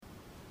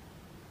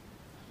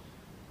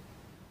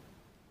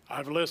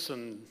I've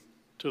listened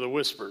to the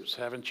whispers,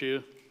 haven't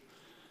you?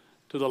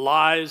 To the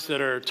lies that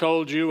are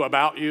told you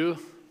about you.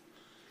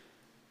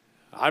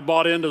 I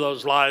bought into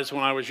those lies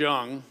when I was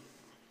young.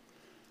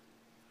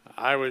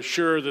 I was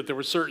sure that there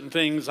were certain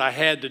things I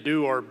had to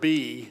do or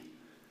be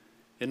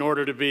in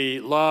order to be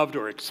loved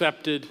or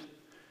accepted,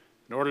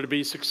 in order to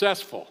be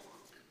successful.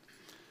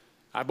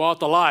 I bought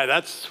the lie.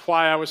 That's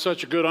why I was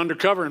such a good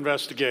undercover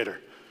investigator.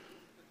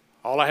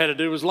 All I had to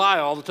do was lie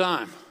all the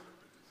time.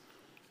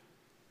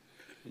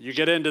 You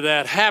get into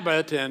that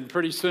habit, and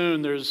pretty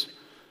soon there's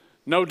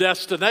no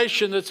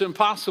destination that's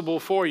impossible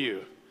for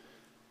you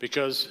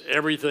because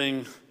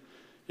everything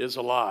is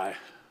a lie.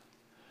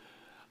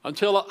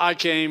 Until I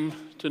came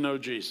to know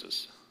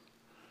Jesus.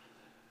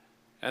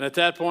 And at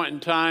that point in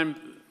time,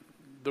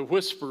 the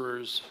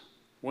whisperers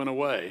went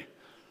away.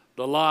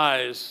 The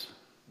lies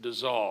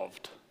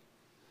dissolved.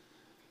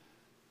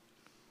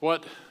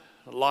 What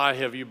lie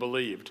have you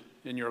believed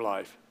in your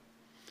life?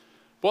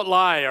 What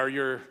lie are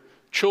your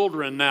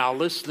children now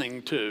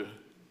listening to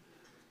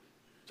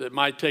that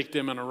might take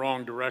them in a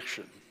wrong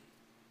direction?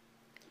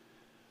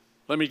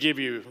 Let me give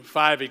you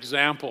 5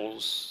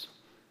 examples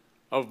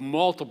of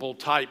multiple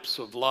types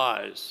of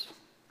lies.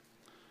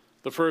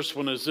 The first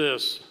one is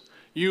this: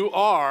 you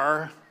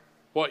are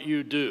what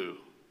you do.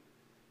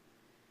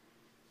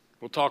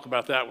 We'll talk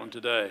about that one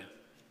today.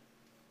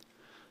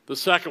 The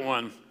second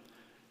one: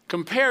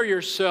 compare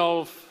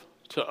yourself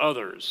to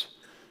others.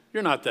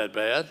 You're not that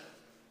bad.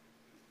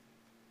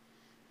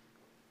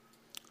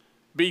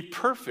 Be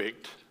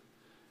perfect,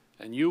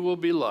 and you will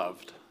be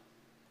loved.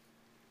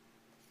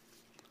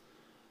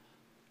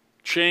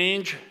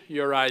 Change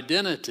your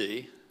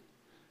identity,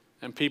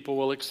 and people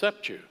will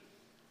accept you.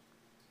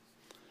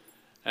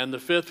 And the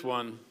fifth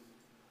one: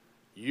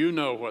 you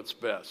know what's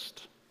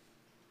best.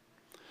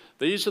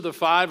 These are the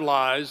 5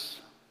 lies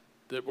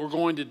that we're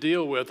going to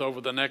deal with over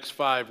the next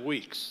 5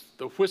 weeks.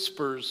 The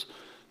whispers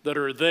that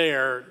are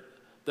there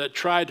that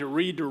try to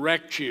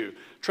redirect you,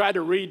 try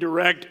to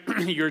redirect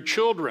your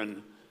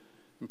children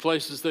in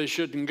places they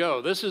shouldn't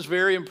go. This is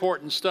very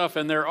important stuff,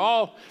 and they're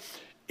all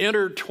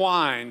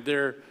intertwined.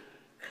 They're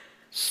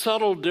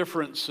subtle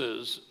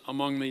differences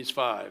among these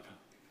 5.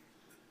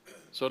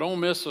 So don't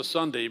miss a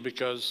Sunday,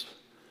 because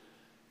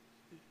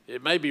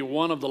it may be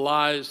one of the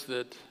lies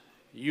that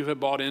you have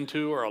bought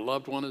into or a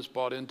loved one has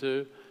bought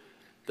into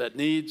that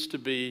needs to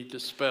be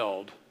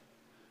dispelled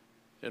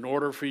in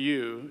order for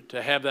you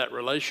to have that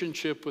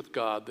relationship with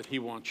God that He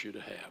wants you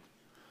to have.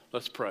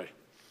 Let's pray.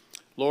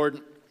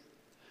 Lord,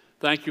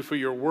 thank you for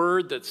your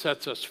word that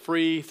sets us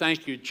free.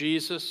 Thank you,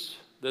 Jesus,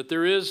 that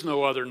there is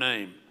no other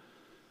name.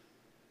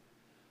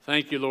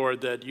 Thank you,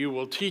 Lord, that you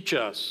will teach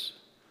us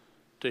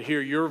to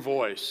hear your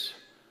voice,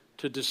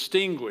 to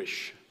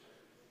distinguish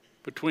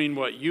between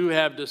what you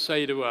have to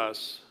say to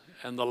us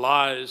and the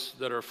lies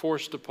that are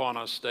forced upon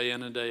us day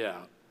in and day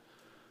out.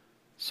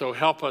 So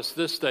help us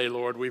this day,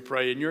 Lord, we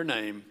pray in your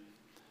name.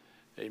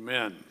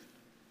 Amen.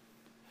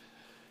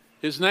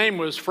 His name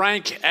was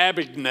Frank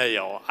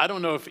Abagnale. I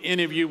don't know if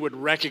any of you would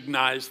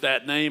recognize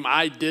that name.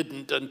 I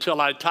didn't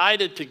until I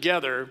tied it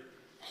together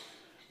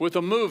with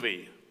a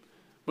movie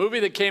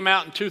that came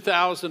out in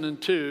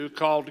 2002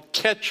 called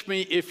Catch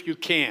Me If You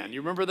Can.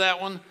 You remember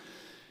that one?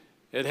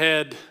 It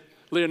had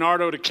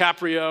Leonardo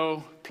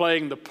DiCaprio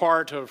playing the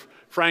part of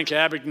Frank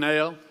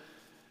Abagnale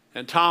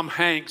and Tom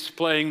Hanks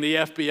playing the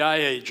FBI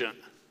agent.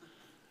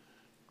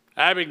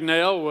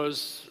 Abagnale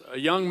was a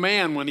young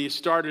man when he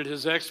started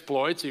his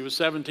exploits. He was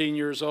 17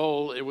 years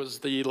old. It was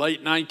the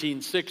late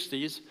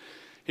 1960s.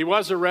 He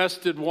was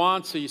arrested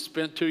once. He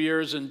spent 2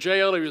 years in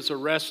jail. He was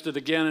arrested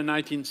again in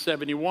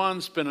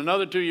 1971, spent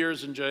another 2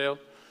 years in jail.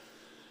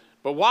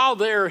 But while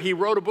there, he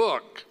wrote a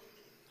book,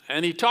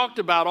 and he talked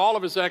about all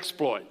of his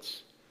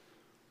exploits,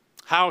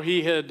 how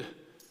he had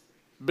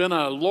been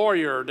a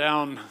lawyer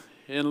down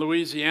in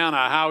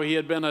Louisiana, how he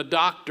had been a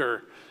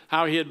doctor,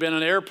 how he had been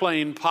an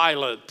airplane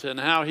pilot, and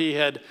how he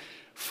had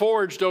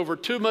forged over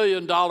 $2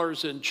 million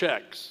in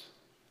checks.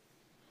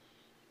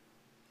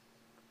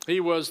 He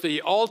was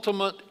the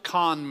ultimate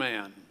con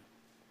man,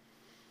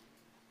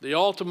 the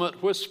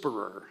ultimate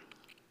whisperer.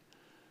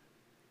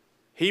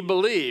 He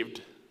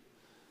believed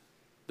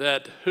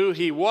that who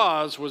he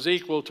was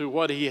equal to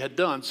what he had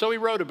done, so he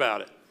wrote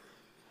about it.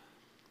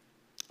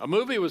 A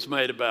movie was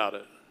made about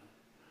it.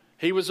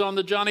 He was on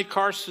the Johnny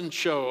Carson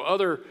show,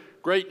 other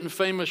great and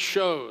famous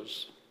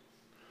shows.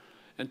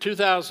 In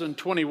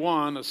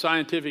 2021, a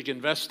scientific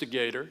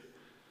investigator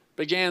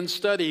began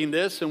studying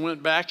this and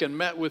went back and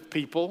met with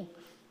people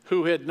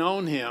who had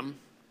known him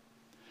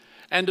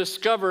and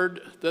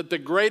discovered that the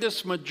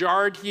greatest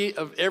majority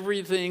of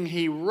everything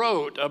he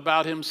wrote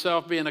about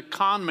himself being a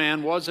con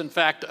man was in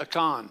fact a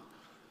con.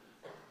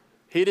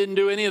 He didn't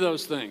do any of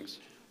those things.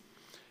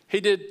 He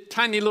did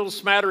tiny little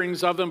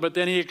smatterings of them, but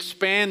then he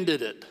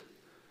expanded it,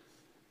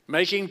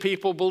 making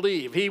people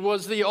believe. He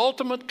was the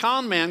ultimate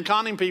con man,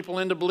 conning people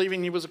into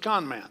believing he was a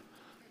con man.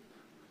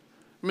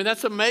 I mean,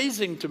 that's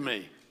amazing to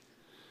me.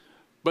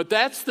 But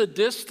that's the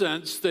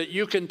distance that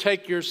you can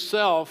take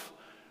yourself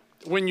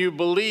when you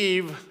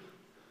believe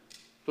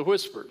the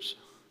whispers.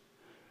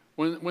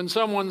 When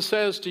someone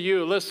says to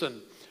you,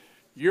 listen,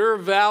 your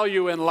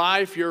value in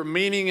life, your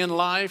meaning in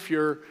life,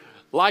 your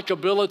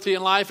likability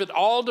in life, it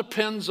all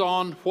depends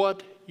on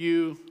what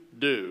you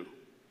do.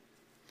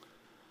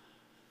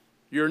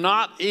 You're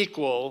not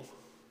equal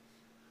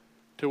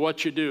to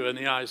what you do in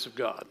the eyes of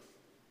God.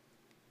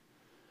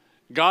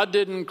 God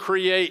didn't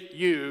create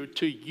you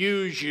to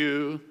use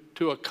you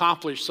to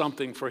accomplish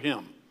something for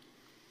Him.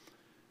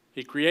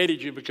 He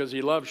created you because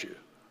He loves you.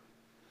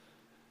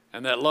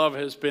 And that love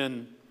has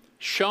been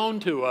shown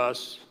to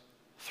us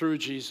through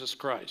Jesus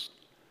Christ.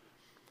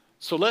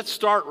 So let's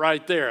start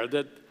right there,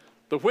 that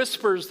the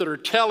whispers that are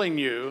telling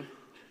you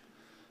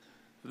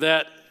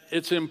that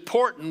it's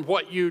important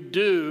what you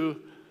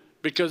do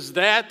because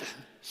that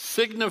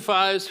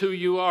signifies who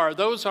you are,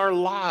 those are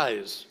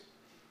lies.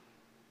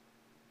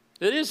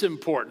 It is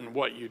important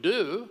what you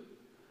do,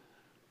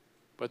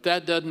 but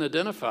that doesn't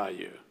identify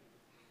you.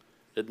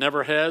 It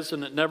never has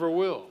and it never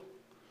will.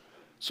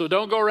 So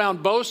don't go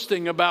around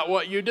boasting about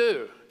what you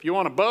do. If you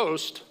want to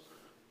boast,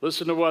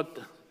 listen to what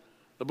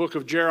the book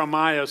of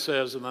Jeremiah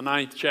says in the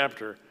 9th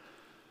chapter.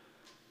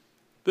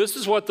 This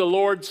is what the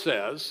Lord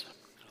says: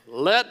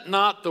 let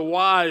not the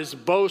wise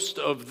boast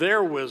of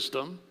their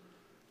wisdom,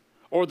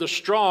 or the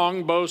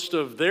strong boast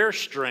of their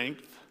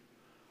strength,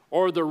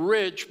 or the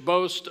rich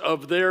boast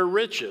of their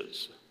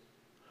riches.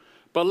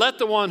 But let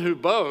the one who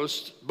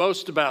boasts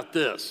boast about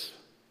this,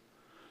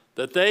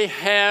 that they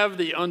have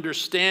the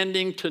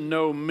understanding to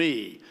know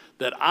me,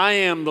 that I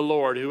am the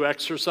Lord who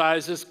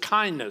exercises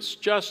kindness,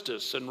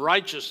 justice, and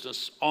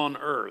righteousness on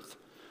earth.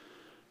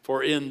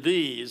 For in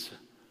these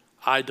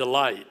I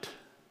delight,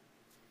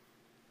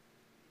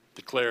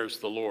 declares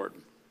the Lord.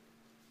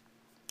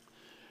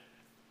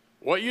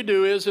 What you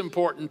do is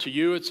important to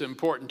you. It's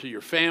important to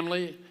your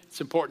family.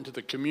 It's important to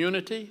the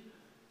community.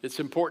 It's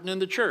important in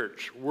the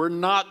church. We're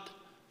not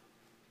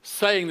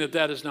saying that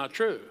that is not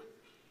true.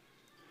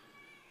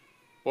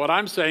 What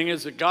I'm saying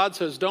is that God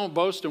says, don't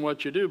boast in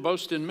what you do,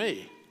 boast in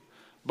me.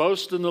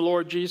 Boast in the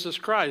Lord Jesus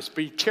Christ.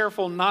 Be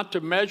careful not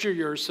to measure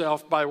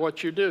yourself by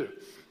what you do.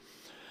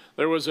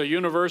 There was a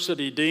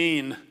university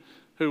dean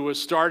who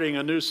was starting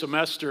a new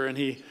semester, and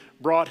he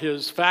brought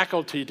his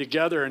faculty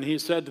together, and he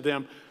said to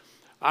them,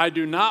 I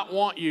do not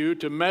want you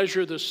to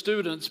measure the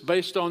students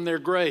based on their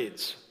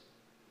grades.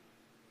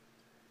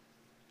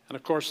 And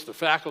of course, the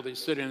faculty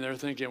sitting there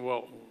thinking,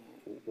 well,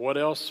 what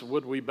else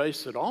would we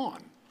base it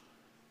on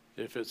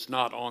if it's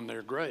not on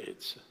their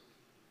grades?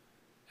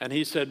 And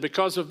he said,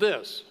 because of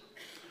this,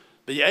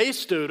 the A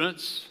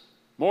students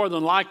more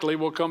than likely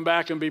will come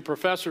back and be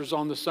professors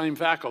on the same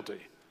faculty.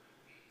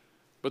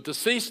 But the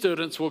C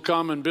students will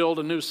come and build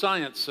a new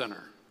science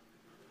center.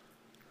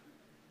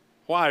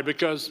 Why?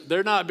 Because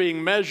they're not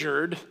being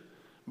measured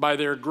by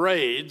their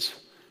grades,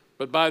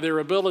 but by their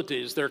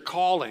abilities, their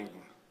calling.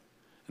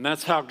 And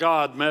that's how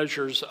God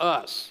measures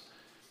us.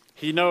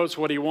 He knows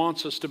what He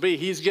wants us to be.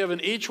 He's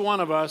given each one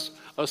of us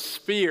a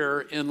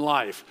sphere in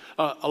life,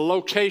 a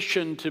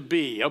location to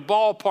be, a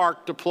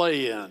ballpark to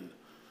play in.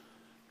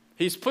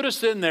 He's put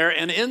us in there,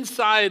 and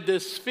inside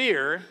this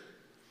sphere,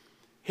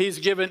 He's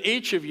given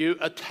each of you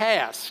a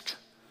task,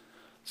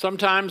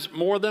 sometimes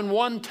more than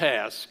one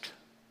task.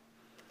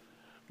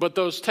 But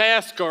those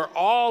tasks are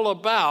all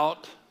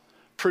about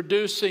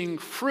producing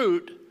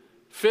fruit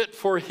fit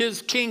for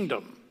His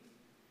kingdom.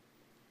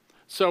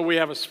 So we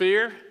have a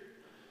sphere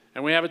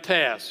and we have a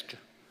task.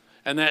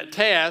 And that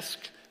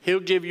task,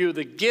 He'll give you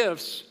the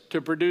gifts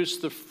to produce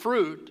the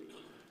fruit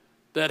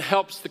that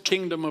helps the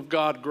kingdom of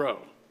God grow.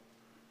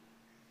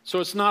 So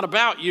it's not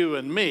about you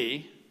and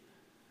me.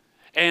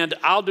 And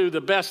I'll do the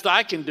best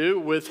I can do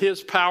with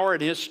His power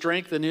and His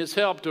strength and His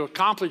help to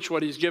accomplish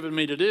what He's given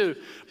me to do.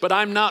 But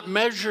I'm not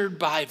measured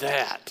by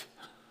that.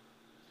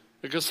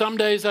 Because some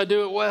days I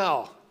do it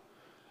well.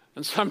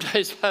 And some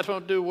days I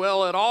don't do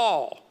well at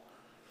all.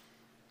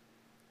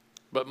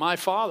 But my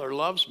Father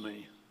loves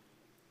me,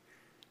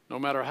 no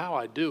matter how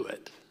I do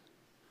it.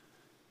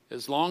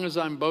 As long as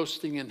I'm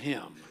boasting in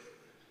Him,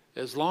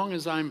 as long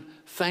as I'm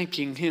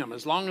thanking Him,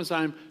 as long as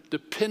I'm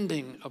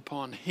depending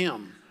upon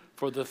Him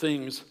for the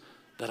things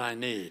that I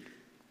need.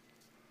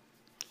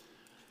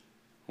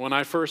 When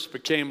I first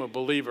became a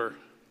believer,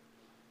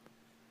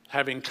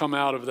 having come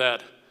out of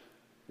that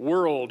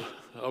world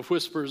of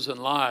whispers and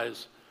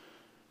lies,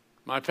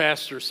 my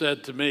pastor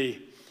said to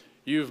me,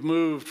 you've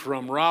moved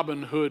from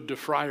Robin Hood to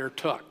Friar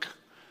Tuck.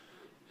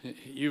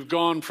 You've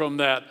gone from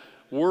that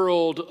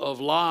world of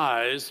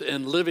lies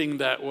and living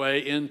that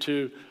way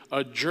into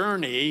a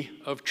journey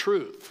of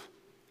truth.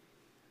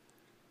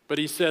 But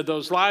he said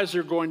those lies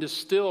are going to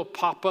still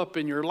pop up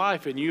in your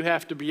life, and you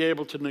have to be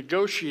able to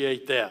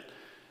negotiate that.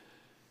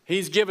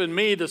 He's given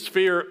me the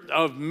sphere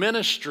of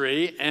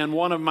ministry, and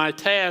one of my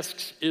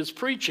tasks is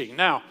preaching.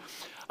 Now,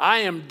 I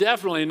am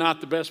definitely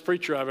not the best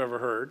preacher I've ever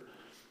heard,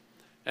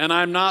 and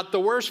I'm not the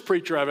worst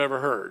preacher I've ever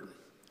heard.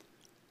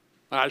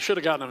 I should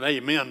have gotten an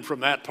amen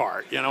from that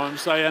part, you know what I'm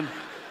saying?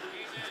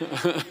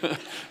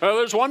 Well,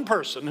 there's one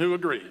person who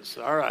agrees.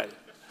 All right.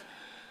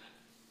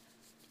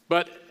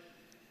 But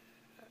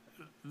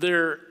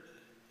there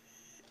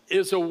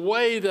is a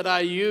way that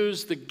I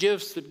use the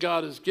gifts that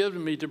God has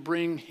given me to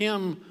bring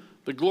him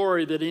the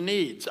glory that he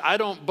needs. I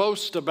don't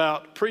boast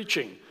about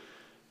preaching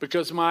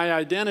because my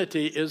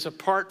identity is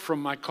apart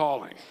from my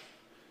calling.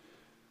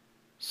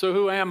 So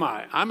who am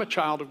I? I'm a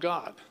child of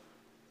God.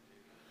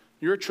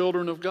 You're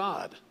children of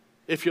God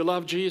if you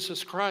love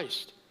Jesus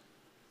Christ.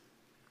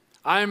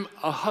 I'm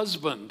a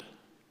husband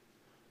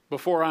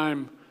before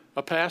I'm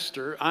a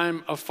pastor.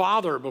 I'm a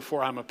father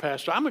before I'm a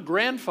pastor. I'm a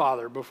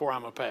grandfather before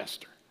I'm a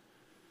pastor.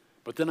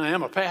 But then I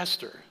am a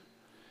pastor.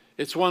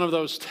 It's one of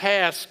those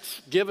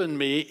tasks given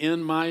me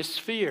in my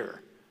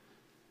sphere.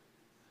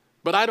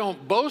 But I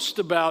don't boast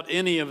about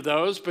any of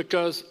those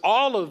because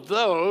all of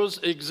those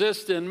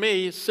exist in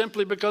me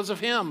simply because of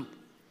him.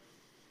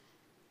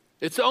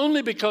 It's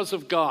only because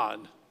of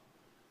God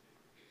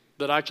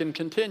that I can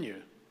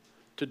continue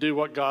to do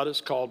what God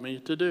has called me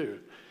to do.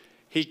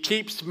 He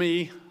keeps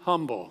me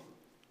humble.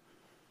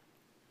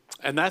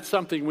 And that's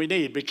something we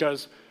need,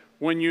 because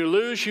when you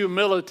lose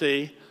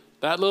humility,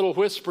 that little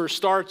whisper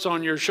starts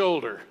on your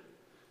shoulder.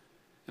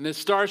 And it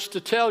starts to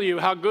tell you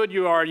how good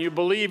you are, and you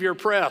believe your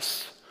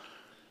press.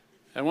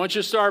 And once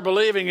you start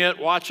believing it,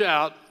 watch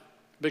out,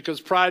 because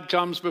pride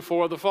comes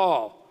before the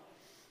fall.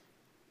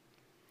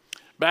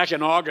 Back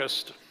in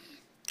August,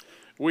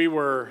 we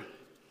were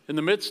in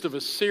the midst of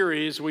a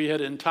series we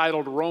had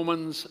entitled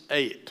Romans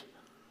 8.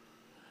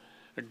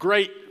 A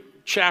great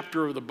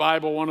chapter of the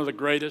Bible, one of the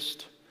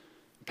greatest.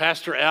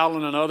 Pastor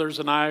Allen and others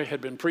and I had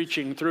been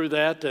preaching through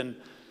that, and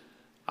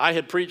I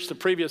had preached the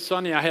previous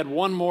Sunday. I had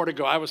one more to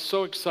go. I was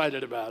so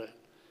excited about it.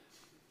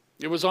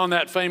 It was on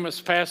that famous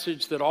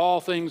passage that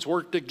all things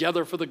work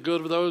together for the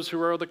good of those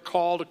who are the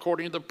called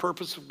according to the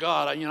purpose of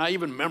God. I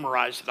even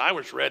memorized it. I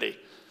was ready.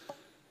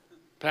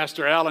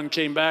 Pastor Allen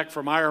came back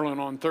from Ireland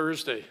on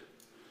Thursday.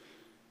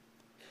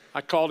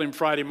 I called him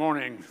Friday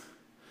morning.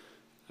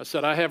 I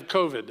said, I have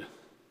COVID.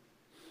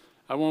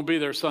 I won't be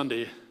there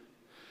Sunday.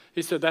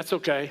 He said, that's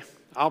okay.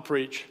 I'll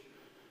preach.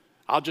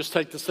 I'll just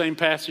take the same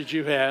passage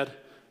you had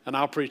and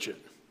I'll preach it.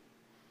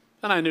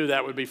 And I knew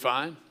that would be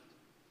fine.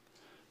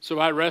 So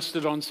I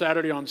rested on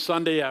Saturday. On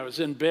Sunday, I was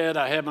in bed.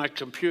 I had my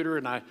computer,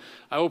 and I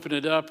opened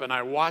it up, and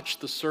I watched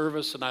the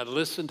service, and I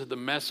listened to the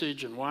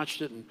message and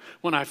watched it. And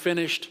when I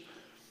finished,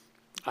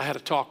 I had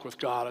a talk with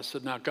God. I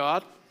said, now,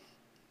 God,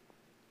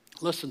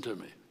 listen to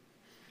me.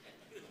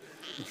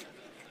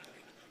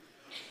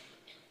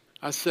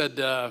 I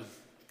said,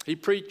 he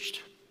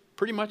preached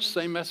pretty much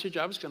the same message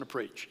I was going to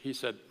preach. He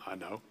said, I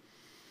know.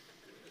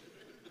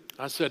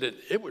 I said,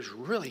 it was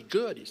really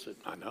good. He said,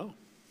 I know.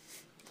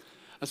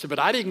 I said, but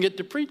I didn't get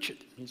to preach it.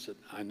 He said,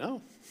 I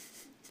know.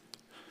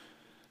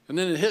 And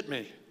then it hit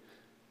me.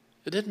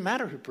 It didn't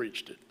matter who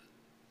preached it.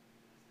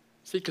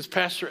 See, because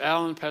Pastor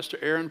Allen, Pastor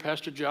Aaron,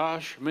 Pastor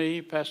Josh,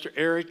 me, Pastor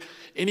Eric,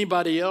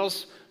 anybody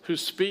else who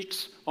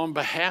speaks on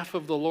behalf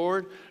of the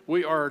Lord,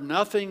 we are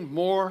nothing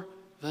more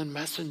than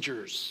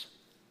messengers.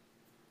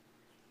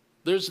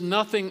 There's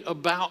nothing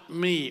about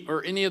me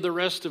or any of the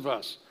rest of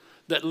us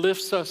that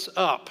lifts us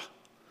up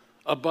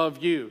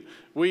above you.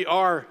 We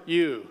are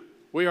you.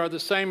 We are the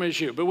same as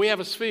you, but we have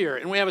a sphere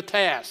and we have a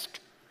task.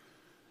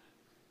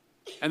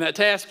 And that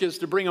task is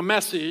to bring a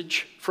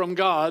message from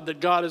God that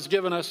God has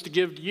given us to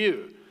give to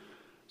you.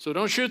 So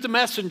don't shoot the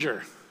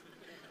messenger.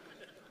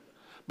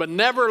 But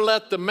never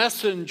let the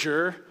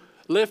messenger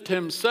lift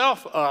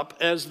himself up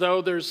as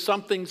though there's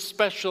something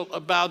special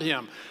about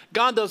him.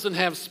 God doesn't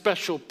have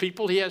special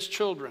people, he has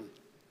children.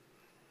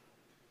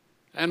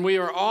 And we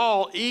are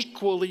all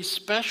equally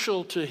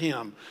special to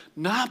him,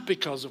 not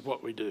because of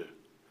what we do,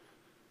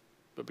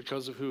 but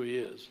because of who he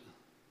is.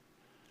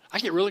 I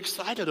get really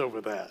excited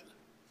over that,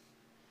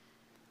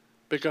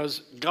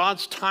 because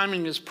God's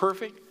timing is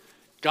perfect.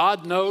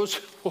 God knows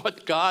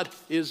what God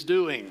is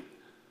doing.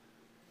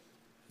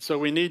 So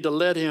we need to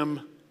let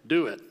him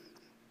do it.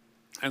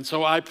 And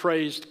so I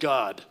praised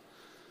God.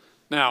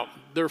 Now,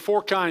 there are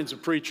 4 kinds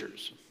of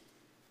preachers,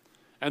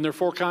 and there are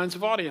 4 kinds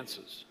of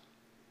audiences.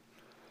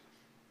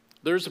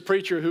 There's a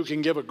preacher who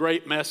can give a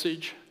great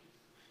message,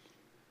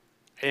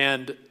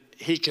 and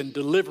he can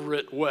deliver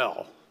it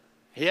well.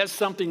 He has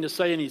something to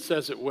say, and he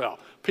says it well.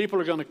 People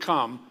are going to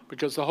come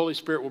because the Holy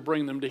Spirit will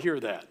bring them to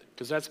hear that,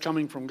 because that's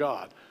coming from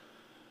God.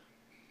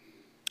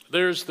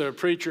 There's the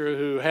preacher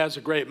who has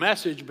a great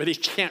message, but he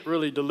can't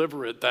really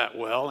deliver it that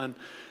well, and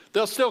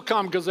they'll still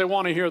come because they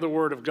want to hear the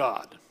Word of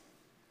God.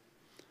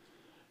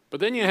 But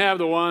then you have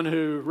the one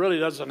who really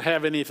doesn't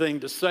have anything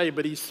to say,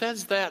 but he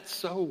says that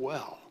so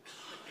well.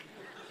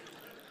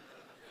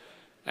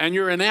 And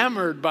you're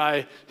enamored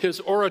by his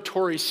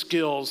oratory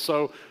skills.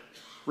 So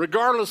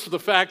regardless of the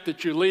fact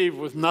that you leave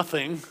with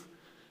nothing,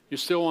 you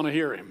still want to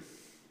hear him.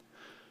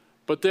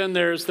 But then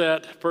there's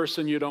that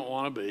person you don't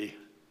want to be,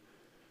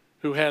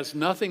 who has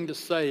nothing to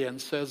say and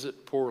says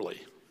it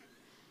poorly.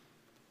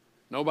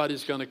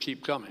 Nobody's going to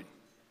keep coming.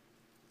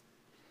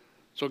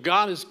 So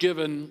God has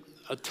given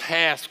a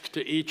task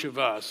to each of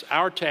us.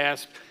 Our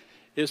task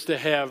is to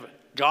have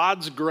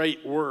God's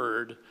great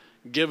word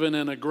given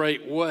in a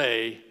great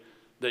way,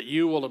 that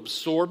you will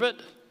absorb it,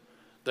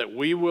 that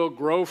we will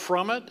grow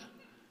from it,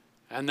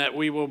 and that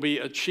we will be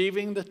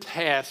achieving the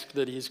task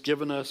that he's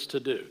given us to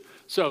do.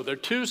 So there are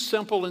two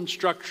simple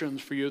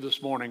instructions for you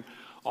this morning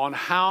on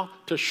how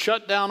to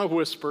shut down a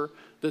whisper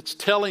that's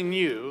telling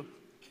you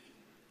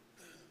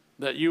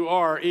that you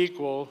are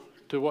equal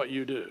to what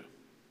you do.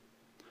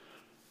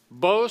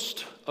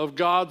 Boast of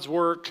God's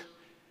work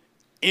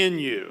in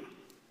you.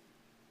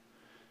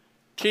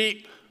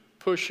 Keep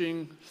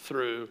pushing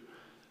through.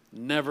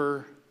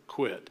 Never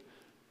quit.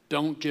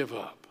 Don't give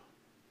up.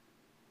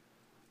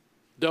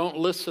 Don't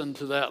listen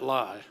to that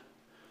lie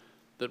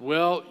that,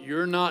 well,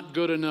 you're not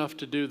good enough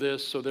to do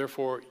this, so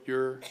therefore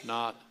you're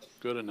not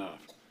good enough.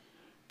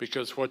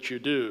 Because what you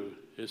do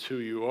is who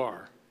you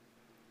are.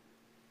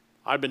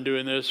 I've been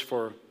doing this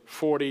for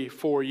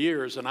 44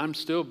 years, and I'm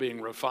still being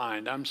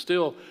refined. I'm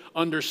still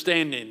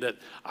understanding that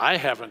I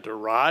haven't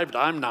arrived.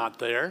 I'm not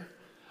there.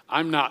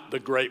 I'm not the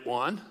great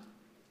one.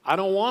 I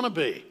don't want to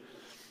be.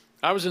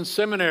 I was in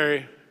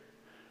seminary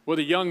with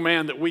a young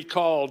man that we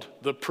called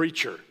the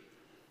preacher,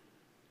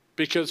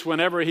 because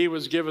whenever he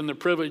was given the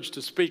privilege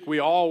to speak, we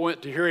all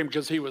went to hear him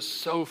because he was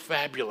so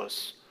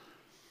fabulous.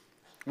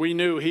 We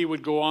knew he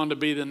would go on to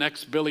be the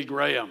next Billy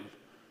Graham.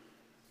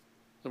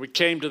 And we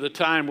came to the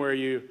time where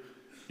you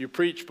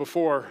preach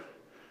before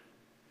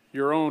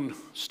your own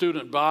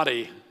student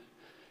body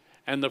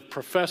and the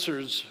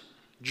professors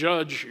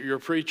judge your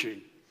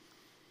preaching.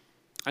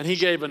 And he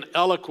gave an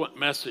eloquent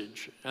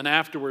message. And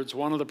afterwards,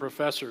 one of the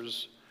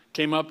professors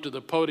came up to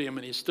the podium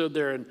and he stood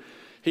there and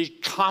he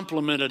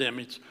complimented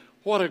him.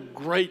 What a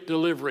great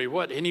delivery.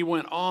 And he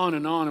went on,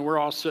 and we're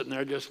all sitting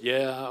there just,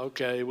 yeah,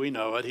 okay, we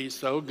know it. He's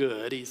so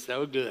good. He's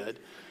so good.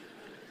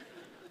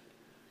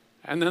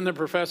 And then the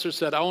professor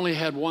said, I only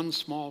had one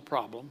small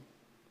problem.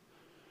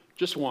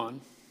 Just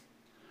one.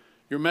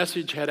 Your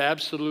message had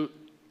absolutely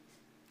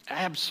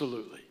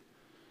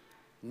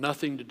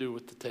nothing to do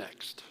with the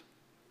text.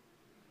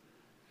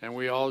 And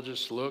we all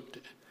just looked.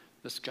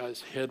 This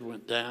guy's head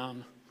went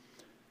down,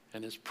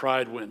 and his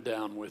pride went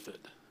down with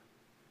it.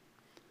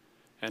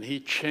 And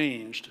he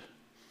changed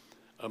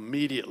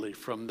immediately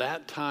from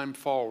that time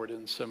forward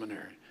in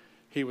seminary.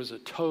 He was a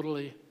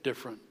totally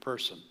different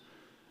person.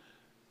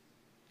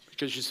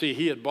 Because you see,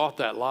 he had bought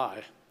that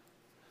lie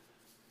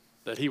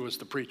that he was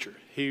the preacher.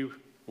 He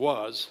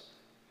was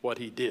what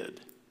he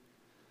did.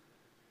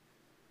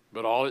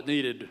 But all it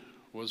needed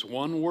was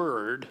one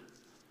word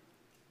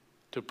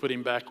to put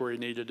him back where he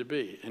needed to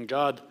be. And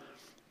God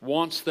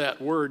wants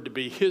that word to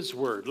be his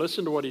word.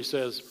 Listen to what he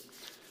says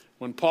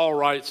when Paul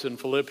writes in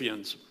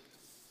Philippians.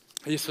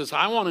 He says,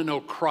 I want to know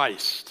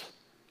Christ.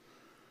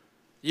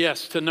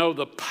 Yes, to know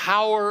the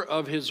power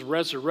of his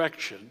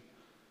resurrection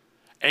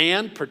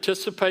and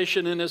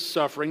participation in his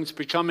sufferings,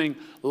 becoming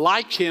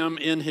like him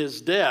in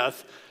his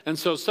death, and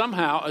so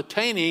somehow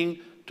attaining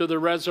to the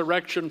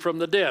resurrection from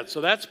the dead.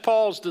 So that's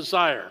Paul's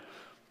desire.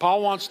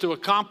 Paul wants to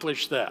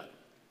accomplish that.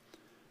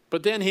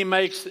 But then he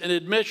makes an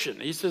admission.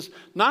 He says,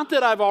 not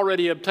that I've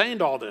already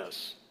obtained all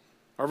this,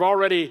 or I've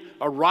already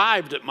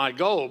arrived at my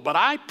goal, but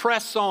I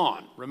press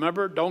on.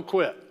 Remember, don't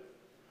quit.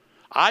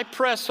 I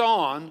press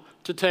on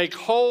to take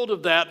hold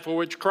of that for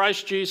which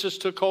Christ Jesus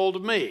took hold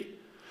of me.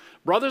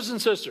 Brothers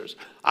and sisters,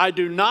 I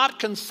do not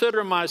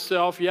consider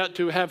myself yet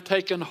to have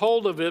taken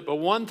hold of it, but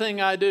one thing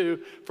I do,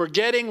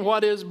 forgetting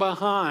what is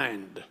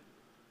behind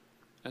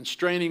and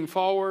straining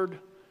forward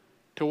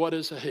to what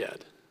is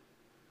ahead.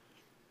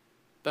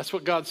 That's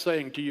what God's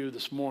saying to you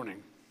this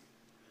morning.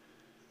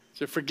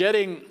 So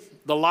forgetting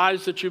the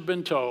lies that you've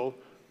been told,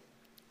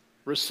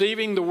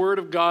 receiving the word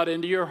of God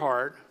into your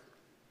heart,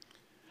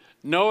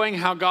 knowing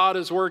how God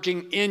is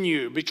working in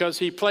you because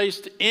he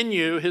placed in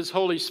you his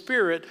Holy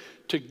Spirit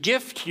to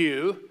gift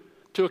you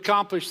to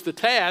accomplish the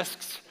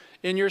tasks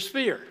in your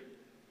sphere.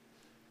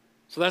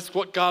 So that's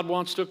what God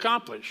wants to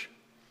accomplish.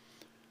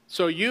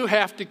 So you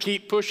have to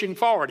keep pushing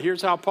forward.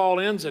 Here's how Paul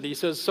ends it. He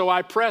says, so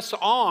I press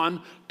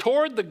on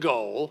toward the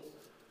goal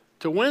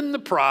to win the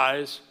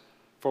prize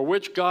for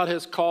which God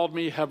has called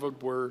me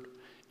heavenward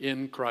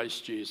in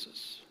Christ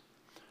Jesus.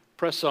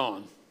 Press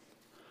on.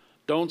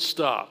 Don't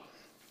stop.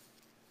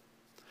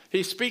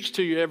 He speaks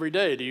to you every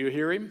day. Do you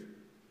hear him?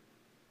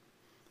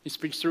 He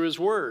speaks through his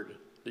word.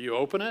 Do you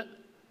open it?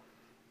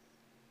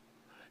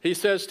 He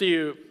says to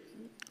you,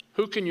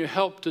 who can you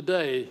help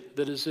today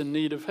that is in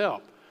need of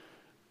help?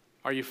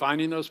 Are you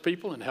finding those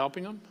people and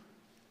helping them?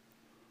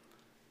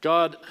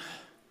 God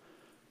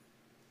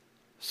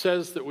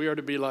says that we are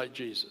to be like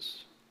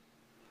Jesus.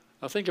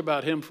 Now think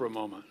about him for a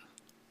moment.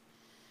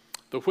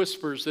 The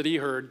whispers that he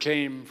heard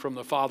came from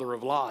the father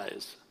of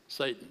lies,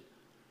 Satan.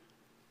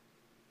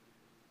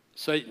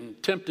 Satan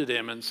tempted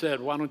him and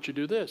said, why don't you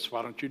do this?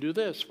 Why don't you do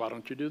this? Why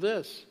don't you do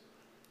this?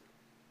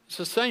 It's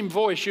the same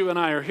voice you and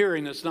I are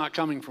hearing that's not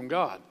coming from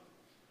God.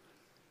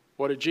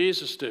 What did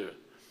Jesus do?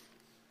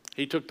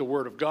 He took the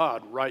word of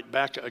God right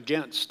back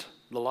against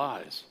the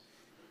lies.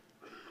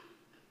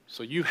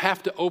 So you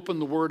have to open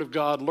the word of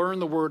God, learn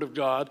the word of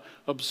God,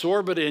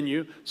 absorb it in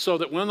you so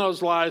that when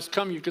those lies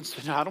come, you can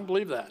say, no, I don't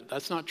believe that.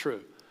 That's not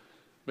true.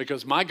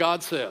 Because my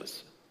God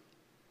says.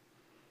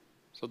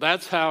 So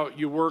that's how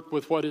you work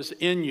with what is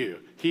in you.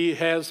 He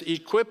has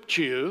equipped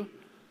you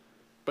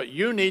but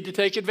you need to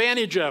take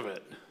advantage of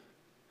it.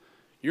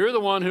 You're the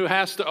one who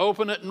has to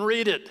open it and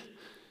read it.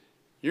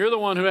 You're the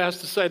one who has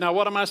to say, now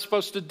what am I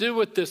supposed to do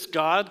with this,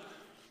 God?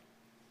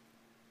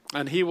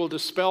 And he will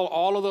dispel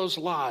all of those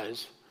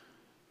lies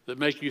that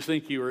make you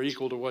think you are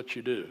equal to what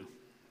you do.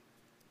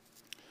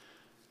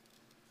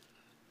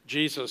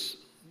 Jesus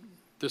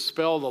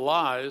dispelled the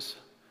lies,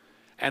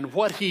 and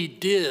what he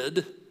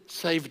did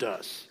saved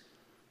us.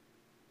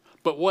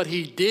 But what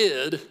he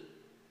did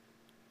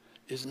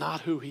is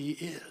not who he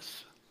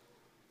is.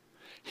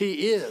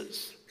 He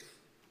is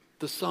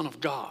the Son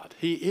of God.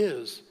 He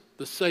is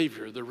the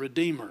Savior, the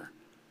Redeemer.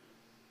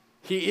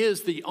 He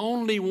is the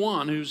only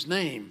one whose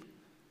name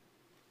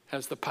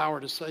has the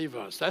power to save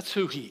us. That's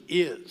who he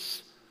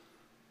is,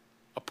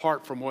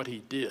 apart from what he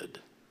did.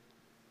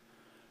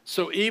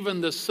 So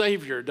even the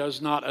Savior does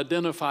not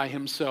identify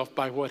himself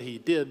by what he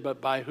did,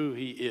 but by who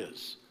he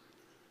is.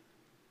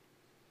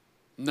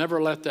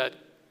 Never let that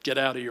get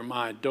out of your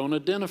mind. Don't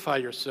identify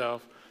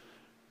yourself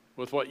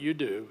with what you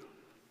do,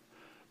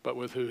 but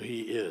with who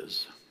he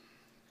is.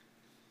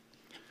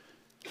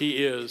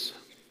 He is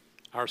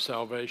our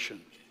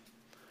salvation.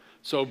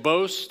 So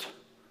boast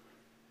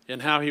in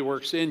how he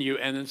works in you,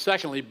 and then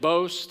secondly,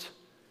 boast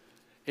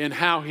in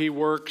how he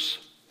works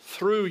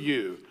through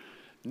you.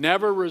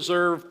 Never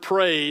reserve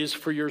praise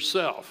for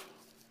yourself.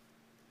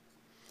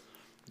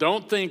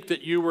 Don't think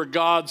that you were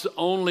God's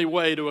only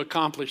way to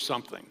accomplish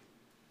something.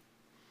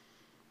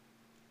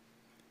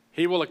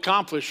 He will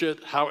accomplish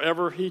it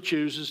however he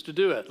chooses to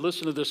do it.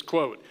 Listen to this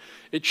quote.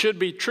 It should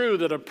be true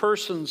that a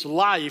person's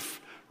life,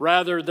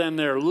 rather than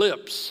their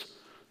lips,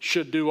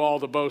 should do all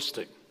the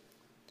boasting.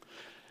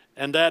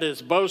 And that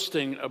is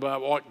boasting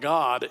about what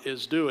God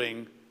is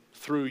doing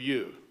through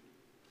you.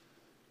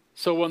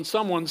 So when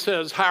someone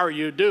says, how are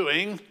you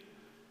doing?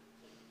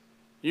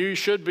 You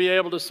should be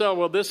able to say,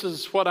 well, this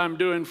is what I'm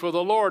doing for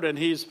the Lord, and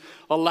he's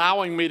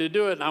allowing me to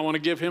do it, and I want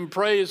to give him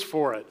praise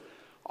for it.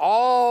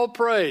 All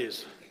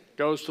praise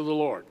goes to the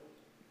Lord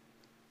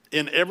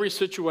in every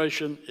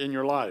situation in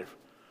your life.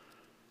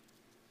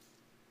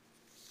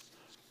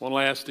 One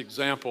last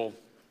example.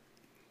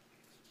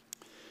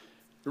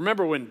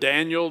 Remember when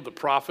Daniel, the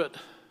prophet,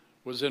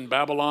 was in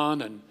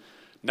Babylon and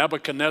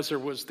Nebuchadnezzar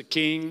was the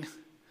king,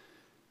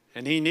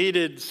 and he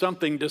needed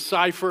something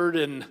deciphered,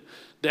 and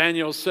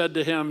Daniel said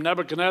to him,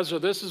 Nebuchadnezzar,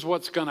 this is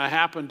what's going to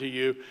happen to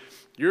you.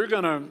 You're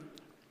going to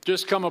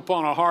just come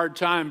upon a hard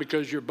time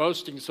because you're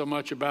boasting so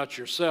much about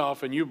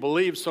yourself and you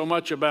believe so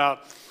much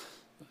about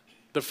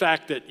the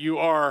fact that you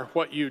are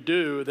what you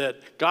do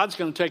that God's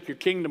going to take your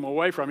kingdom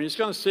away from you. He's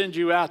going to send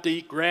you out to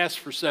eat grass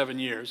for 7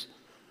 years.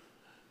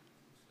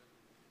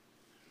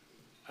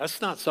 That's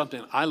not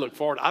something I look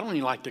forward to. I don't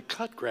even like to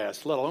cut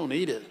grass, let alone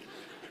eat it.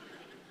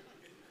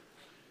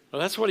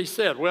 Well, that's what he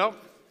said. Well,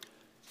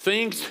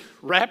 things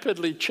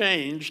rapidly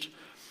changed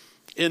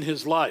in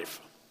his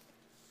life.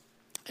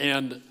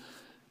 And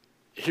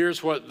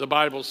here's what the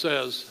Bible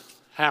says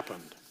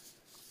happened.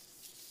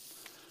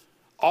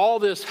 All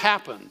this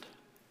happened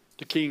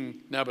to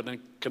King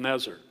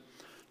Nebuchadnezzar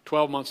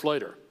 12 months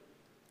later.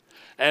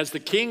 As the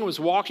king was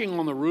walking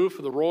on the roof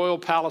of the royal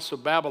palace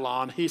of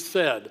Babylon, he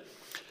said,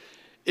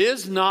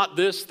 is not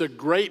this the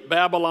great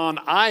Babylon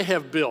I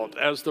have built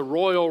as the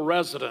royal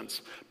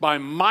residence by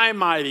my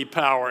mighty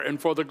power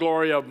and for the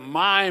glory of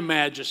my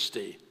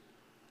majesty?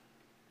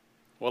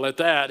 Well, at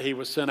that, he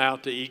was sent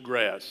out to eat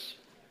grass.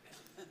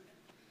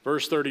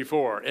 Verse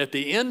 34, at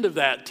the end of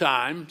that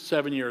time,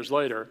 7 years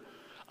later,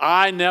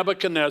 I,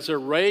 Nebuchadnezzar,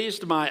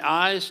 raised my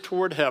eyes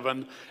toward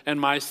heaven, and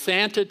my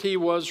sanity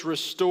was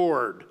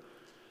restored.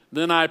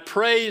 Then I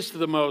praised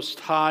the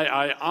Most High.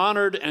 I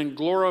honored and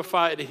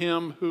glorified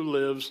him who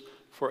lives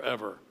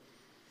forever.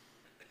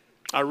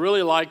 I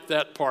really like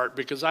that part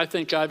because I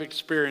think I've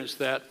experienced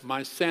that.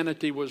 My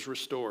sanity was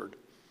restored.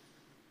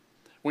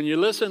 When you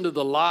listen to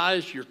the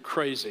lies, you're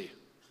crazy.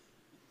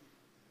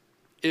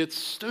 It's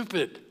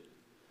stupid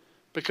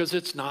because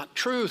it's not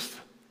truth.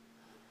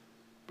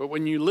 But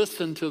when you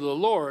listen to the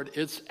Lord,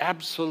 it's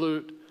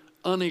absolute,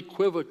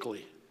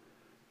 unequivocally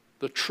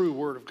the true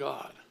word of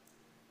God.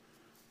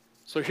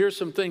 So here's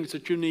some things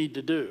that you need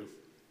to do.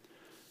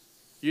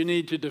 You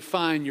need to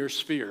define your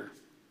sphere.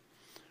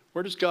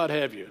 Where does God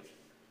have you?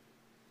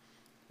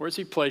 Where's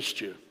he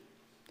placed you?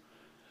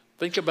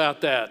 Think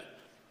about that.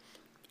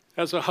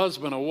 As a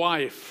husband, a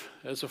wife,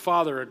 as a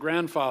father, a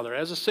grandfather,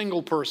 as a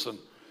single person,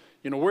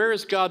 where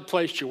has God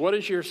placed you? What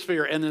is your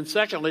sphere? And then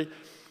secondly,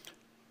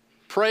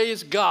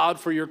 praise God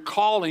for your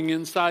calling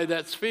inside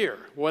that sphere.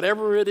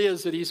 Whatever it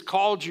is that he's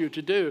called you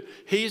to do,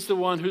 he's the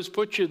one who's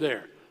put you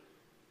there.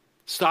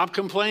 Stop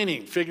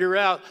complaining. Figure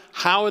out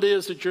how it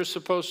is that you're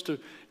supposed to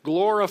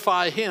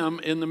glorify him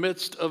in the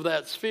midst of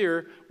that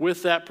sphere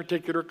with that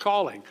particular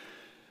calling.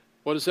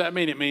 What does that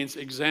mean? It means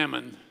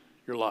examine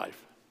your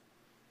life.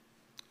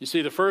 You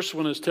see, the first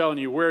one is telling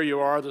you where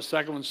you are. The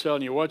second one's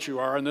telling you what you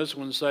are. And this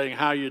one's saying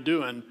how you're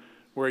doing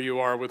where you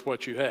are with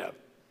what you have.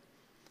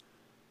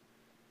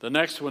 The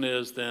next one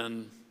is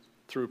then,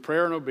 through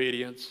prayer and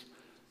obedience,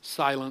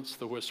 silence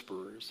the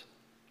whisperers.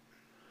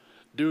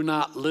 Do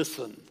not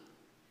listen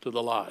to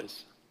the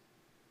lies.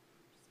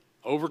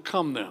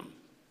 Overcome them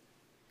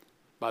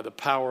by the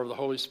power of the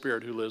Holy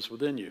Spirit who lives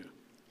within you.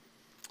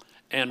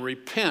 And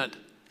repent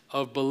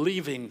of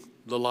believing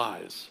the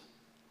lies.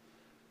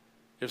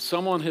 If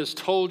someone has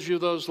told you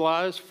those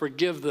lies,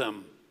 forgive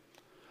them,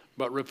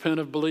 but repent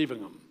of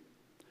believing them.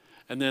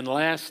 And then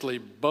lastly,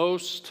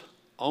 boast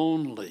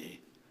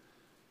only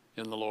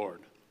in the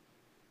Lord.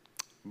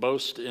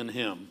 Boast in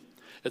Him.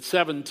 At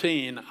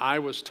 17, I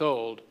was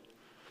told,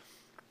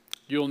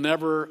 you'll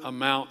never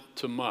amount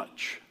to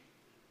much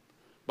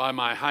by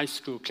my high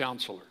school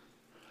counselor.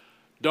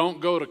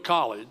 Don't go to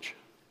college,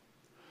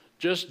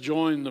 just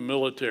join the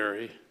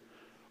military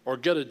or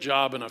get a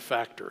job in a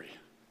factory.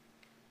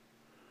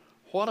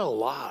 What a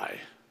lie.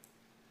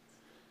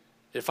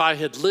 If I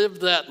had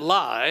lived that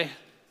lie,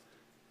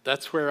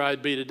 that's where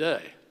I'd be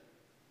today.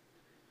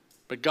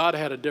 But God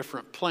had a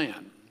different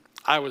plan.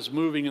 I was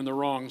moving in the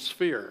wrong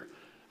sphere.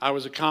 I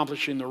was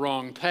accomplishing the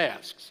wrong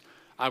tasks.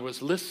 I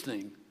was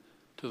listening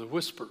to the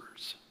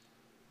whisperers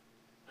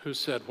who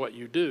said, what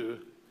you do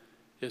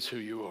is who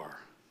you are.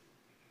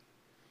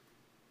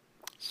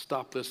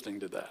 Stop listening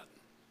to that.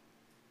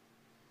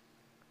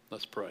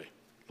 Let's pray.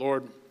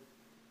 Lord,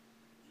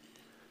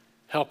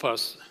 help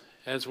us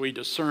as we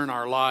discern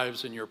our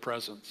lives in your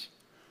presence.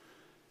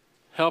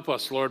 Help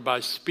us, Lord, by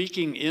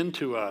speaking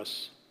into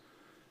us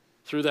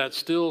through that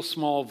still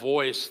small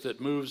voice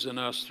that moves in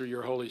us through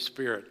your Holy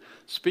Spirit.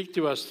 Speak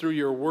to us through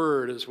your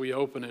word as we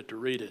open it to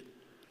read it.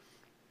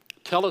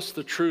 Tell us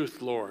the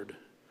truth, Lord,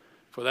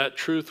 for that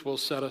truth will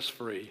set us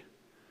free.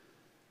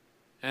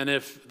 And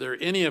if there are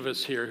any of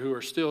us here who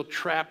are still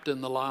trapped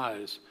in the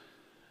lies,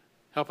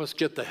 help us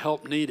get the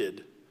help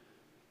needed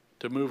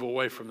to move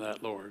away from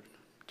that, Lord,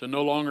 to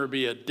no longer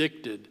be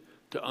addicted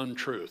to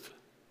untruth.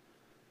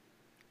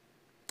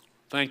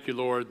 Thank you,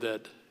 Lord,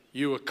 that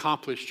you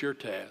accomplished your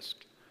task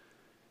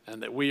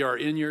and that we are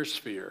in your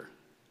sphere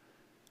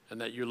and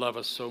that you love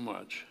us so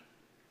much.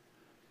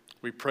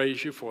 We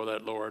praise you for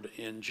that, Lord,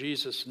 in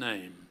Jesus'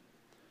 name,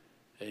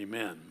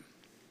 amen.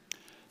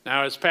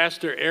 Now, as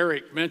Pastor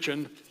Eric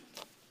mentioned,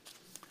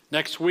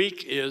 next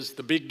week is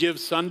the Big Give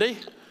Sunday,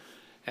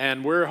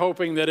 and we're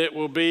hoping that it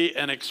will be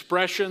an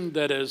expression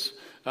that is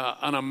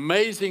an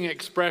amazing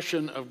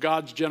expression of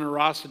God's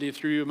generosity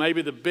through you,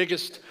 maybe the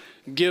biggest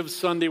Give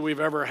Sunday we've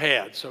ever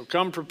had. So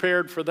come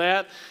prepared for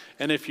that,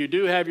 and if you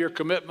do have your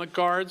commitment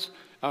cards,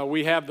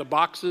 we have the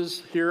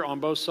boxes here on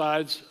both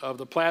sides of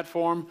the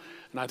platform,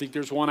 and I think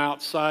there's one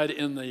outside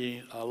in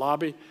the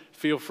lobby.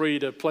 Feel free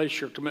to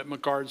place your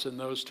commitment cards in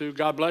those too.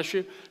 God bless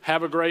you.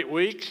 Have a great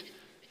week,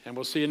 and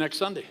we'll see you next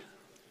Sunday.